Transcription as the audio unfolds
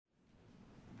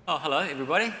Oh, hello,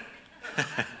 everybody.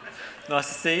 Nice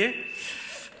to see you.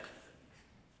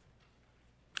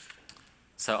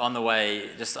 So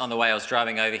just on the way, I was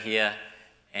driving over here,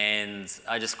 and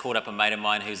I just called up a mate of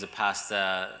mine who's a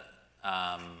pastor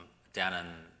down in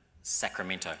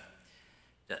Sacramento.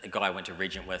 A guy I went to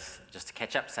Regent with just to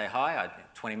catch up, say hi. I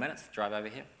 20 minutes, drive over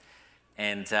here.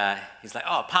 And he's like,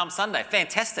 oh, Palm Sunday,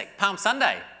 fantastic, Palm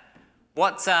Sunday.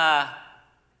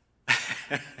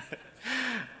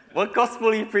 What gospel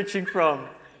are you preaching from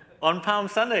on Palm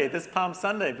Sunday, this Palm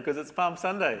Sunday, because it's Palm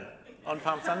Sunday, on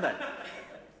Palm Sunday?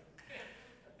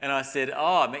 And I said,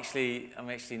 oh, I'm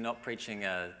actually not preaching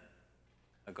a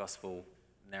gospel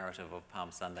narrative of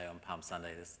Palm Sunday on Palm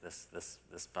Sunday,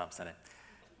 this Palm Sunday.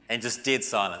 And just dead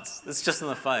silence. This is just on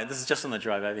the phone. This is just on the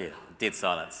drive over here. Dead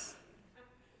silence.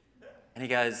 And he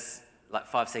goes, like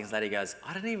 5 seconds later, he goes,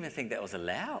 I didn't even think that was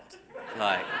allowed.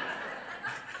 Like,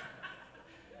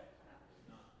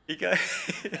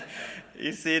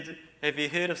 he said, have you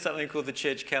heard of something called the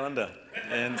church calendar?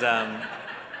 And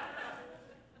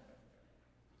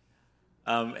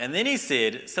then he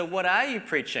said, so what are you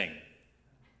preaching?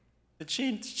 The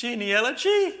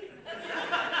genealogy?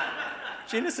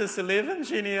 Genesis 11,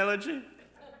 genealogy?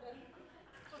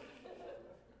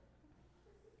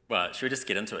 Well, should we just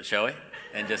get into it, shall we?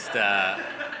 And just,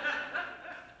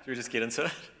 should we just get into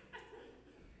it?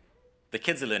 The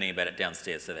kids are learning about it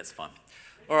downstairs, so that's fine.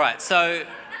 All right, so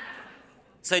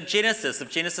Genesis, if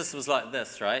Genesis was like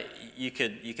this, right, you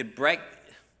could break,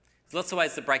 there's lots of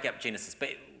ways to break up Genesis,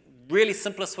 but really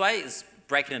simplest way is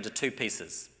break it into two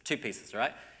pieces,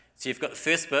 right? So you've got the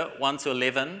first bit, 1 to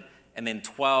 11, and then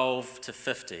 12 to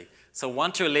 50. So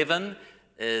 1 to 11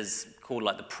 is called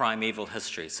like the primeval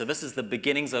history. So this is the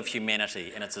beginnings of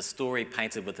humanity, and it's a story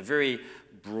painted with a very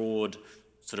broad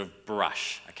sort of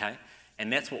brush, okay?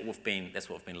 And that's what we've been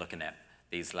looking at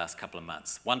these last couple of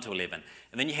months, 1 to 11.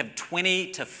 And then you have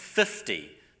 20 to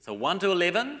 50. So 1 to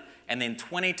 11, and then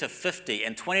 20 to 50.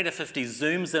 And 20 to 50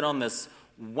 zooms in on this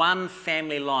one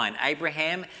family line,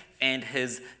 Abraham and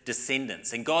his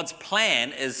descendants. And God's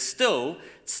plan is still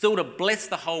to bless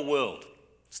the whole world.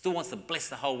 Still wants to bless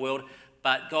the whole world,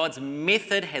 but God's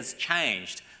method has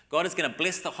changed. God is going to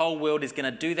bless the whole world. He's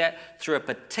going to do that through a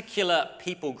particular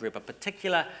people group, a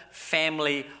particular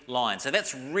family line. So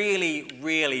that's really,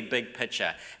 really big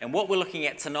picture. And what we're looking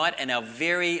at tonight in our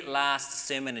very last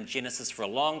sermon in Genesis for a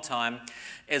long time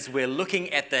is we're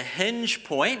looking at the hinge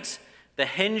point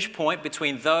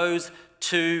between those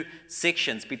two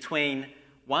sections, between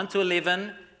 1 to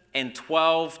 11 and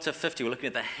 12 to 50. We're looking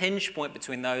at the hinge point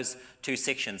between those two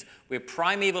sections, where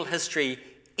primeval history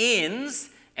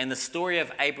ends and the story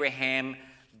of Abraham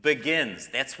begins.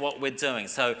 That's what we're doing.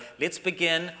 So let's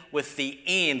begin with the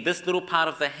end, this little part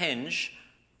of the hinge,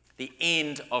 the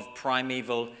end of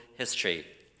primeval history.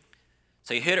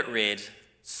 So you heard it read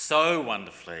so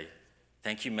wonderfully.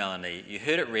 Thank you, Melanie. You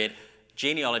heard it read,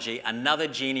 genealogy, another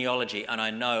genealogy. And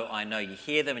I know, you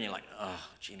hear them and you're like, oh,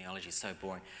 genealogy is so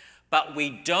boring. But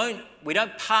we don't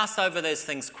pass over those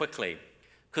things quickly,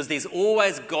 because there's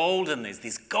always gold in these.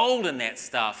 There's gold in that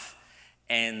stuff.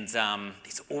 And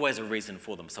there's always a reason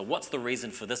for them. So what's the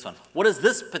reason for this one? What is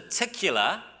this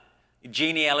particular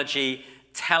genealogy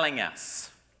telling us?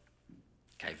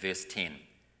 Okay, verse 10.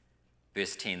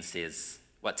 Verse 10 says,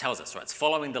 well, it tells us, right? It's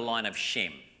following the line of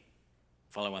Shem.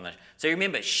 So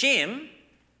remember, Shem,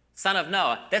 son of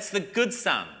Noah, that's the good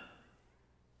son.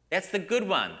 That's the good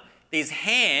one. There's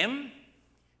Ham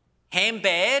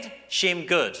bad, Shem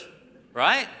good,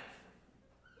 right?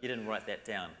 You didn't write that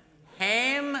down.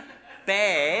 Ham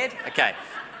bad, okay.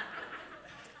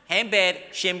 Ham bad,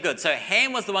 Shem good. So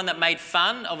Ham was the one that made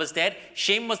fun of his dad.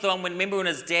 Shem was the one, remember when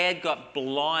his dad got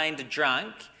blind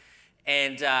drunk,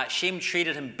 and Shem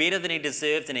treated him better than he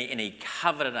deserved, and he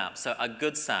covered it up. So a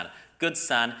good son.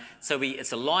 So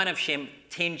it's a line of Shem,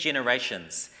 10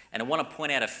 generations. And I want to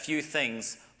point out a few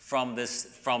things from this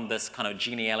kind of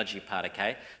genealogy part,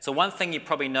 okay? So one thing you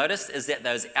probably noticed is that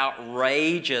those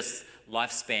outrageous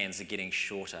lifespans are getting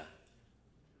shorter.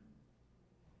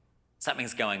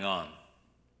 Something's going on.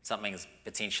 Something's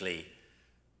potentially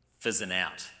fizzing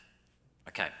out.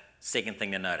 Okay, second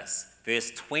thing to notice. Verse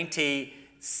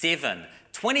 27.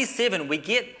 27, we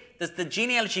get this, the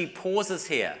genealogy pauses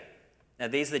here. Now,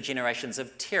 these are the generations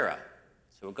of Terah.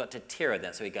 So we've got to Terah.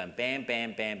 That's where we're going bam,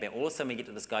 bam, bam, bam. All of a sudden, we get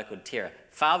to this guy called Terah,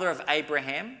 father of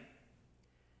Abraham.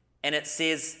 And it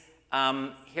says, they're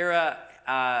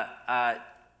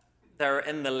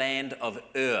in the land of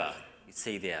Ur. You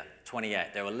see there, 28.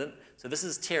 So this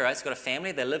is Terah. He's got a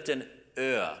family. They lived in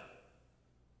Ur.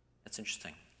 That's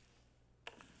interesting.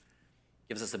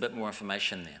 Gives us a bit more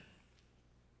information there.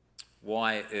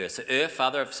 Why Ur? So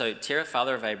Terah,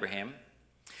 father of Abraham.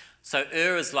 So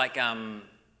Ur is like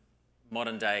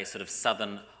modern day sort of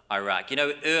southern Iraq. You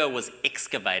know, Ur was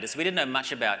excavated. So we didn't know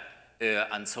much about Ur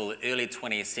until the early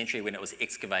 20th century when it was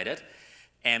excavated.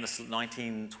 And this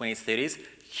 1920s, 30s,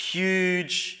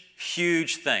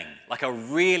 huge thing, like a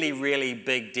really, really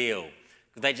big deal.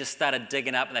 They just started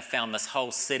digging up and they found this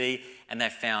whole city and they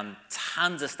found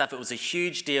tons of stuff. It was a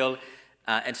huge deal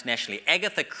internationally.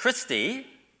 Agatha Christie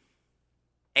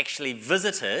actually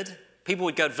visited, people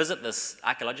would go visit this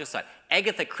archaeological site.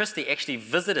 Agatha Christie actually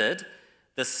visited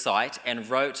this site and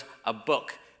wrote a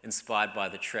book inspired by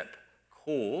the trip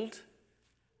called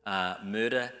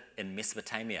Murder in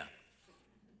Mesopotamia.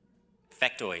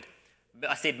 Factoid.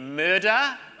 I said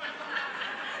murder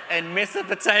in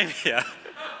Mesopotamia.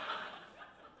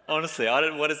 Honestly,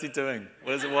 what is he doing?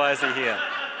 Why is he here?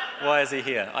 Why is he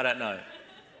here? I don't know.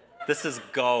 This is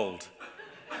gold.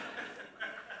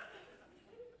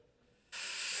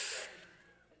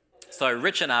 So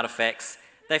rich in artifacts.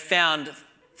 They found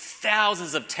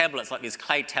thousands of tablets, like these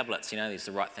clay tablets, these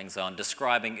are the right things on,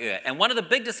 describing Ur. And one of the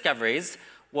big discoveries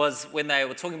was when they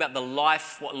were talking about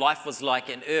what life was like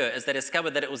in Ur, is they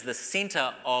discovered that it was the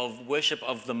center of worship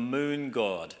of the moon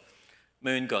god.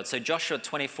 So Joshua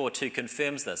 24:2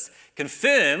 confirms this.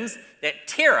 Confirms that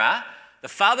Terah, the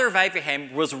father of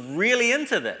Abraham, was really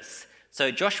into this.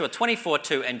 So Joshua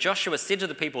 24:2, and Joshua said to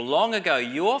the people, long ago,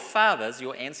 your fathers,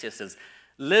 your ancestors,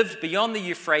 lived beyond the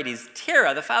Euphrates.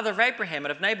 Terah, the father of Abraham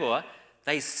and of Nahor,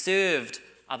 they served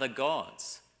other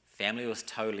gods. Family was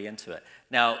totally into it.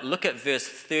 Now look at verse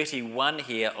 31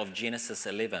 here of Genesis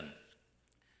 11.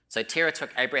 So Terah took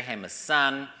Abraham his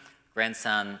son,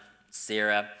 grandson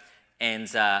Sarah, and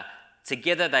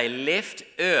together they left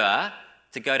Ur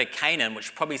to go to Canaan,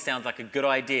 which probably sounds like a good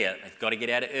idea. They've got to get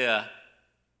out of Ur.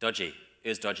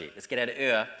 Ur's dodgy. Let's get out of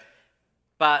Ur.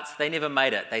 But they never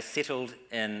made it. They settled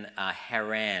in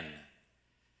Haran.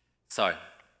 So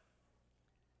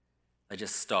they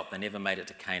just stopped. They never made it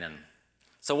to Canaan.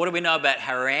 So what do we know about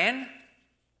Haran?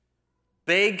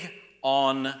 Big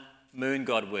on moon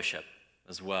god worship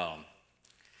as well.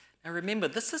 Now remember,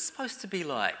 this is supposed to be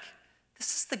like,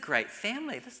 this is the great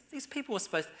family. These people were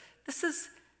supposed, this is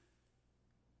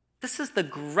the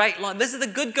great line. This is the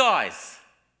good guys.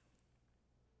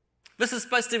 This is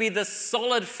supposed to be the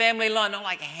solid family line, not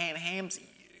like Ham's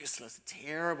useless,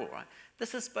 terrible, right?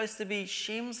 This is supposed to be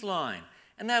Shem's line.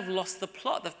 And they've lost the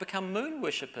plot. They've become moon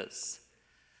worshippers.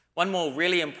 One more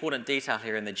really important detail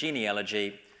here in the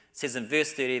genealogy says in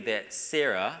verse 30 that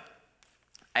Sarah,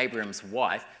 Abram's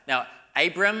wife, now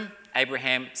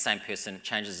Abraham, same person,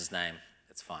 changes his name.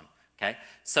 That's fine. Okay?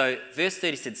 So verse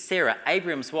 30 said Sarah,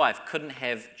 Abram's wife, couldn't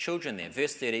have children there.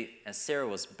 Verse 30, and Sarah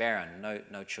was barren,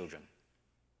 no children.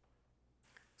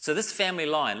 So this family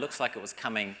line looks like it was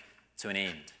coming to an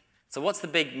end. So what's the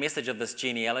big message of this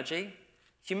genealogy?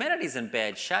 Humanity's in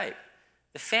bad shape.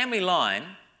 The family line,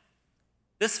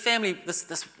 this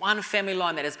one family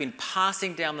line that has been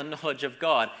passing down the knowledge of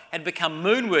God had become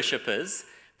moon worshippers.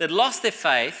 They'd lost their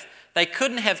faith. They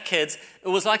couldn't have kids. It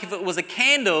was like if it was a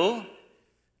candle,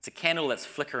 it's a candle that's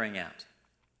flickering out.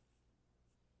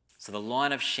 So the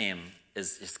line of Shem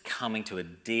is just coming to a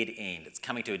dead end. It's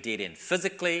coming to a dead end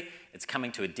physically. It's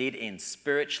coming to a dead end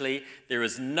spiritually. There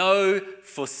is no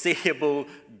foreseeable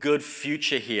good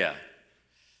future here.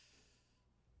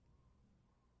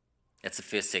 That's the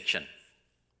first section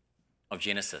of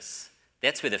Genesis.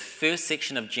 That's where the first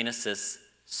section of Genesis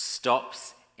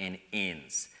stops and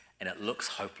ends. And it looks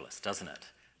hopeless, doesn't it?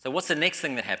 So what's the next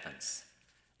thing that happens?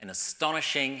 An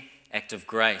astonishing act of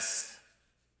grace.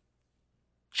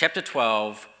 Chapter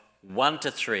 12,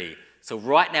 1-3. So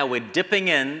right now we're dipping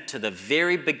into the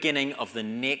very beginning of the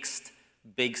next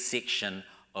big section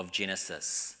of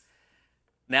Genesis.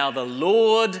 Now the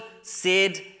Lord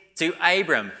said to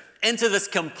Abram, into this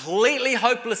completely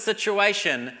hopeless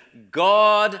situation,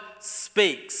 God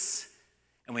speaks.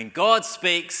 And when God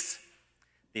speaks,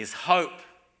 there's hope.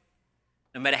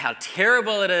 No matter how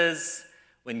terrible it is,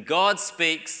 when God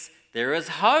speaks, there is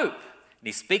hope. And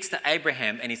he speaks to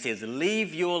Abraham and he says,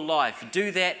 leave your life,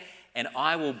 do that, and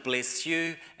I will bless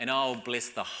you, and I will bless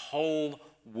the whole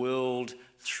world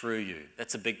through you.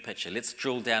 That's a big picture. Let's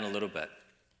drill down a little bit.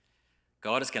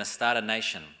 God is going to start a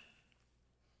nation,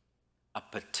 a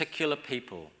particular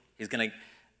people. He's going to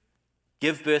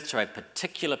give birth to a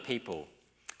particular people.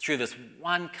 Through this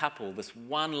one couple, this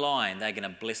one line, they're going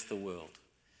to bless the world.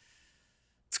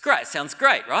 It's great. Sounds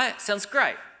great, right? Sounds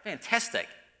great. Fantastic.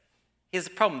 Here's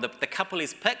the problem. The couple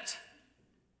he's picked,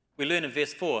 we learn in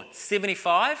verse 4,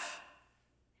 75,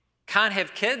 can't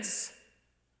have kids,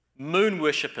 moon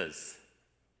worshippers.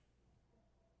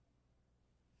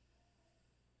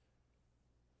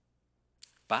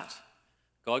 But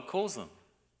God calls them.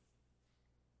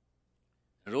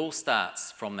 It all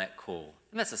starts from that call.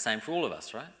 And that's the same for all of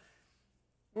us, right?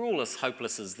 We're all as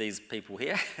hopeless as these people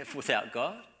here without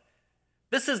God.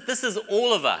 This is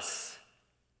all of us.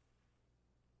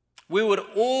 We would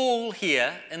all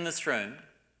here in this room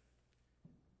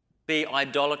be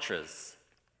idolaters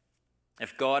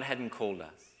if God hadn't called us.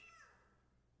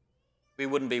 We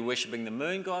wouldn't be worshipping the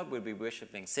moon god, we'd be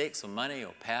worshipping sex or money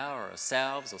or power or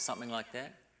ourselves or something like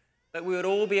that. But we would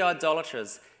all be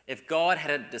idolaters if God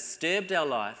hadn't disturbed our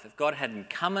life, if God hadn't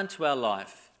come into our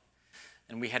life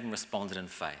and we hadn't responded in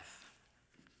faith.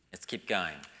 Let's keep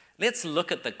going. Let's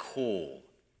look at the call,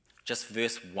 just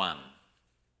verse 1.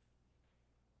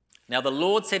 Now the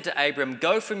Lord said to Abram,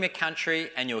 "Go from your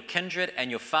country and your kindred and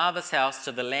your father's house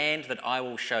to the land that I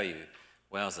will show you."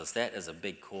 Wowzers, that is a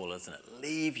big call, isn't it?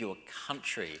 Leave your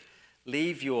country,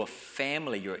 leave your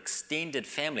family, your extended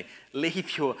family,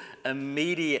 leave your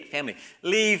immediate family,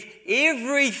 leave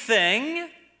everything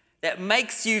that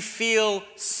makes you feel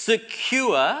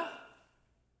secure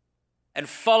and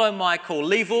follow my call.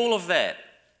 Leave all of that.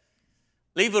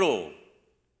 Leave it all.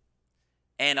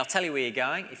 And I'll tell you where you're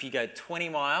going. If you go 20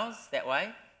 miles that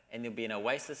way, and there'll be an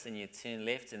oasis, and you turn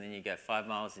left, and then you go 5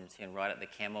 miles, and you turn right at the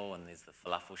Camel, and there's the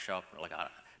falafel shop.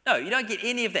 No, you don't get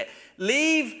any of that.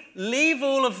 Leave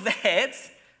all of that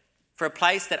for a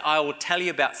place that I will tell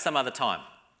you about some other time.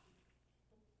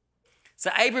 So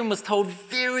Abram was told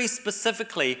very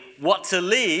specifically what to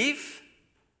leave,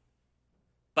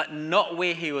 but not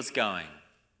where he was going.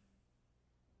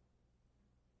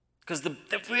 Because the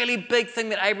really big thing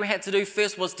that Abraham had to do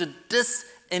first was to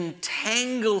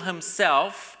disentangle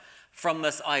himself from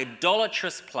this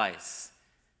idolatrous place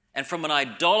and from an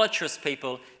idolatrous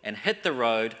people and hit the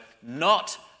road,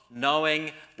 not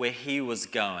knowing where he was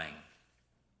going.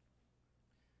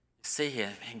 See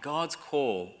here, man, God's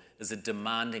call is a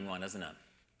demanding one, isn't it?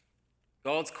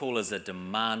 God's call is a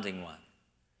demanding one.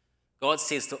 God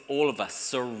says to all of us,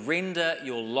 surrender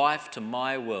your life to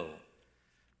my will.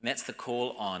 And that's the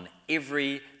call on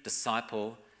every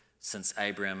disciple since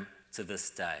Abram to this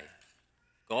day.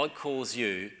 God calls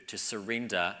you to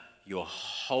surrender your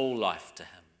whole life to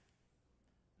him,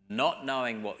 not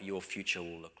knowing what your future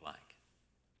will look like.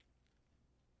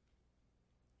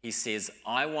 He says,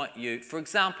 I want you, for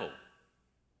example,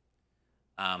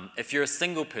 if you're a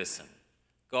single person,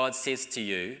 God says to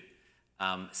you,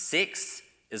 sex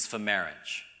is for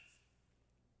marriage.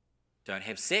 Don't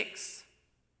have sex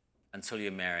until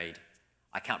you're married.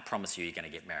 I can't promise you you're going to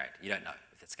get married. You don't know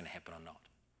if that's going to happen or not.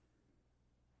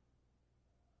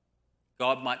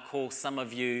 God might call some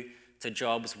of you to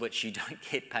jobs which you don't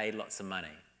get paid lots of money,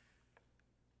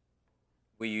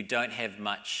 where you don't have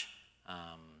much.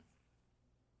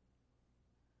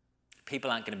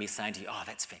 People aren't going to be saying to you, oh,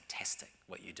 that's fantastic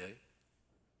what you do.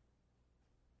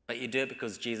 But you do it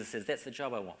because Jesus says, that's the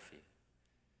job I want for you.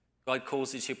 God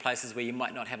calls you to places where you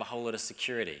might not have a whole lot of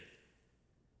security.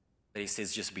 But he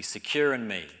says, just be secure in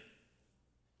me.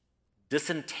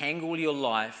 Disentangle your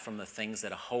life from the things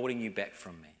that are holding you back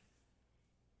from me.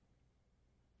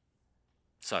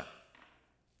 So,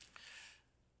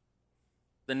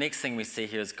 the next thing we see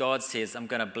here is God says, I'm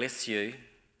going to bless you.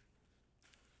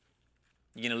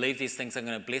 You're going to leave these things, I'm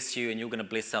going to bless you, and you're going to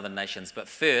bless other nations. But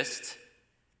first,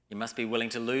 you must be willing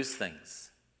to lose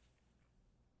things.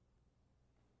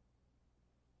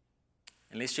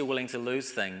 Unless you're willing to lose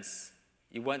things,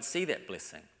 you won't see that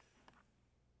blessing.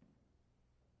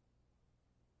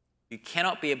 You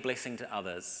cannot be a blessing to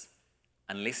others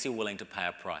unless you're willing to pay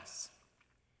a price.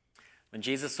 When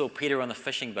Jesus saw Peter on the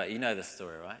fishing boat, you know this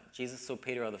story, right? Jesus saw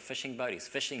Peter on the fishing boat. He's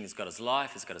fishing. He's got his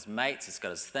life. He's got his mates. He's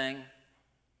got his thing.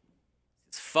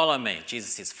 He says, follow me.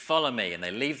 Jesus says, follow me. And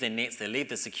they leave their nets. They leave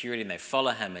their security and they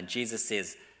follow him. And Jesus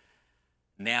says,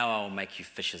 now I will make you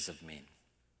fishers of men.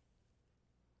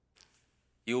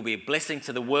 You will be a blessing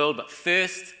to the world, but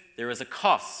first there is a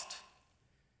cost.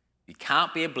 You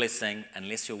can't be a blessing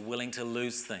unless you're willing to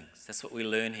lose things. That's what we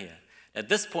learn here. At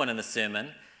this point in the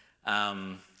sermon,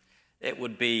 it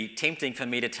would be tempting for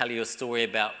me to tell you a story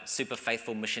about super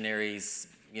faithful missionaries,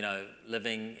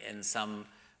 living in some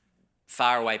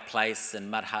faraway place in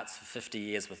mud huts for 50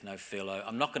 years with no furlough.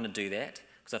 I'm not going to do that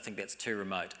because I think that's too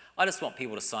remote. I just want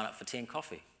people to sign up for tea and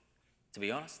coffee, to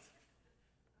be honest.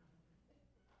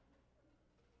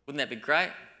 Wouldn't that be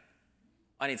great?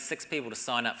 I need 6 people to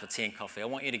sign up for tea and coffee. I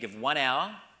want you to give 1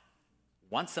 hour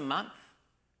once a month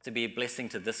to be a blessing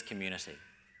to this community.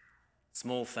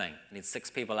 Small thing. I need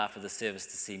 6 people after the service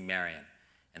to see Marion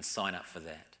and sign up for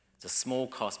that. It's a small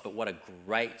cost, but what a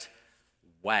great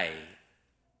way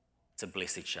to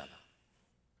bless each other.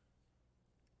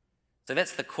 So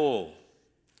that's the call.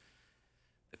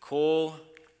 call,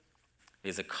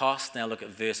 there's a cost. Now look at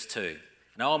verse 2.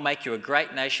 And I will make you a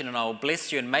great nation, and I will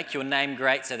bless you and make your name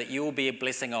great so that you will be a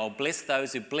blessing. I will bless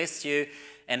those who bless you,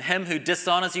 and him who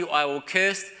dishonors you I will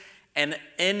curse, and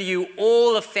in you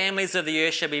all the families of the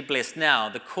earth shall be blessed. Now,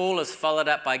 the call is followed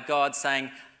up by God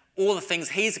saying all the things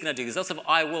he's going to do. There's lots of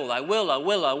I will.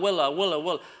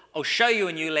 I'll show you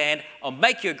a new land. I'll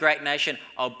make you a great nation.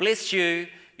 I'll bless you.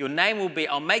 Your name will be,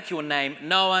 I'll make your name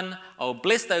known. I'll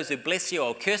bless those who bless you.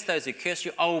 I'll curse those who curse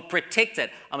you. I will protect it.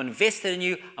 I'm invested in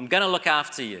you. I'm going to look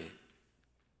after you.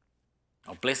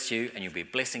 I'll bless you and you'll be a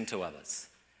blessing to others.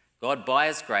 God, by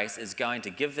his grace, is going to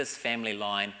give this family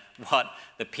line what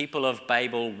the people of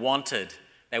Babel wanted.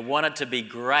 They wanted to be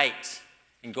great,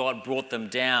 and God brought them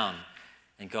down.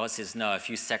 And God says, no,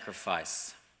 if you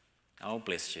sacrifice, I'll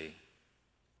bless you.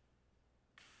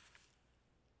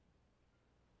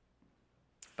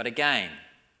 But again,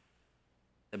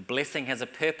 the blessing has a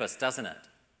purpose, doesn't it?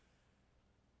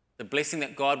 The blessing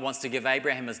that God wants to give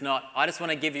Abraham is not, I just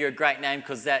want to give you a great name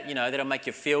because that'll make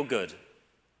you feel good.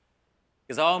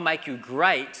 Because I'll make you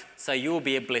great so you'll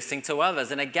be a blessing to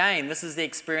others. And again, this is the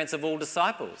experience of all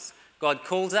disciples. God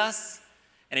calls us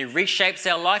and he reshapes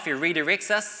our life, he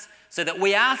redirects us so that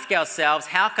we ask ourselves,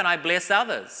 how can I bless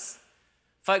others?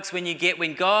 Folks, when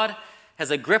God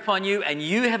has a grip on you and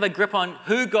you have a grip on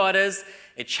who God is,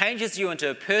 it changes you into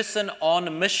a person on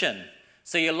a mission.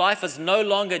 So your life is no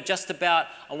longer just about,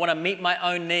 I want to meet my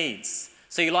own needs.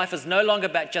 So your life is no longer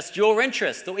about just your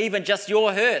interest or even just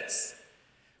your hurts.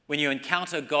 When you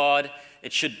encounter God,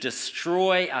 it should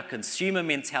destroy our consumer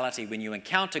mentality. When you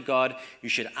encounter God, you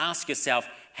should ask yourself,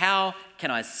 how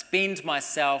can I spend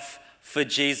myself for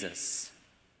Jesus?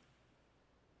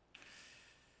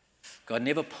 God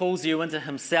never pulls you into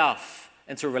himself,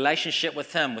 into a relationship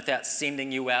with him without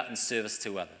sending you out in service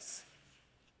to others.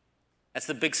 That's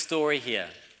the big story here.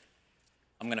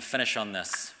 I'm going to finish on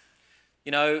this.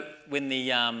 You know,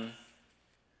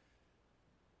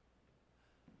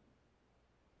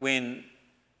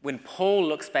 when Paul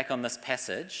looks back on this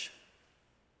passage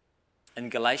in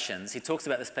Galatians, he talks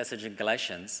about this passage in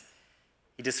Galatians,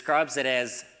 he describes it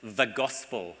as the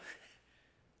gospel.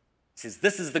 He says,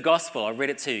 this is the gospel. I'll read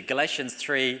it to you. Galatians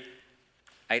 3,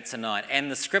 8-9.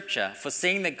 And the scripture,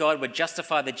 foreseeing that God would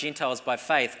justify the Gentiles by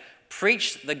faith,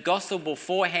 preached the gospel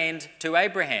beforehand to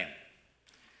Abraham,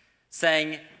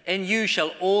 saying, in you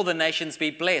shall all the nations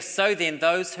be blessed. So then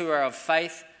those who are of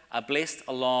faith are blessed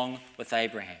along with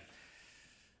Abraham.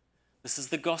 This is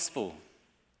the gospel.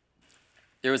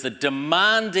 There is a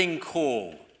demanding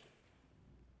call.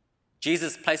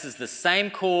 Jesus places the same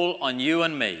call on you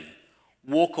and me.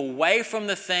 Walk away from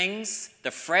the things, the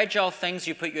fragile things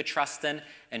you put your trust in,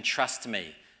 and trust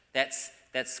me.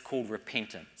 That's called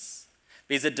repentance.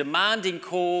 There's a demanding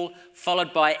call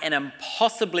followed by an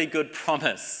impossibly good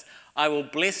promise. I will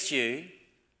bless you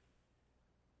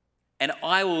and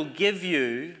I will give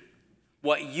you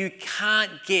what you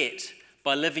can't get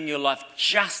by living your life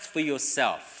just for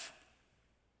yourself.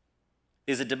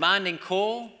 There's a demanding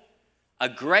call, a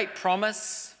great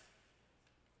promise,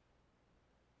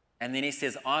 and then he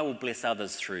says, I will bless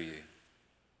others through you.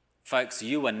 Folks,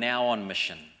 you are now on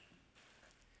mission.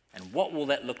 And what will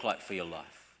that look like for your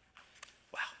life?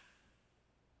 Wow.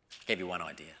 I gave you one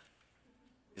idea.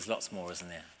 There's lots more, isn't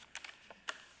there?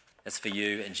 That's for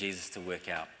you and Jesus to work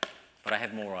out. But I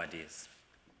have more ideas.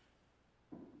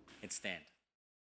 Let's stand.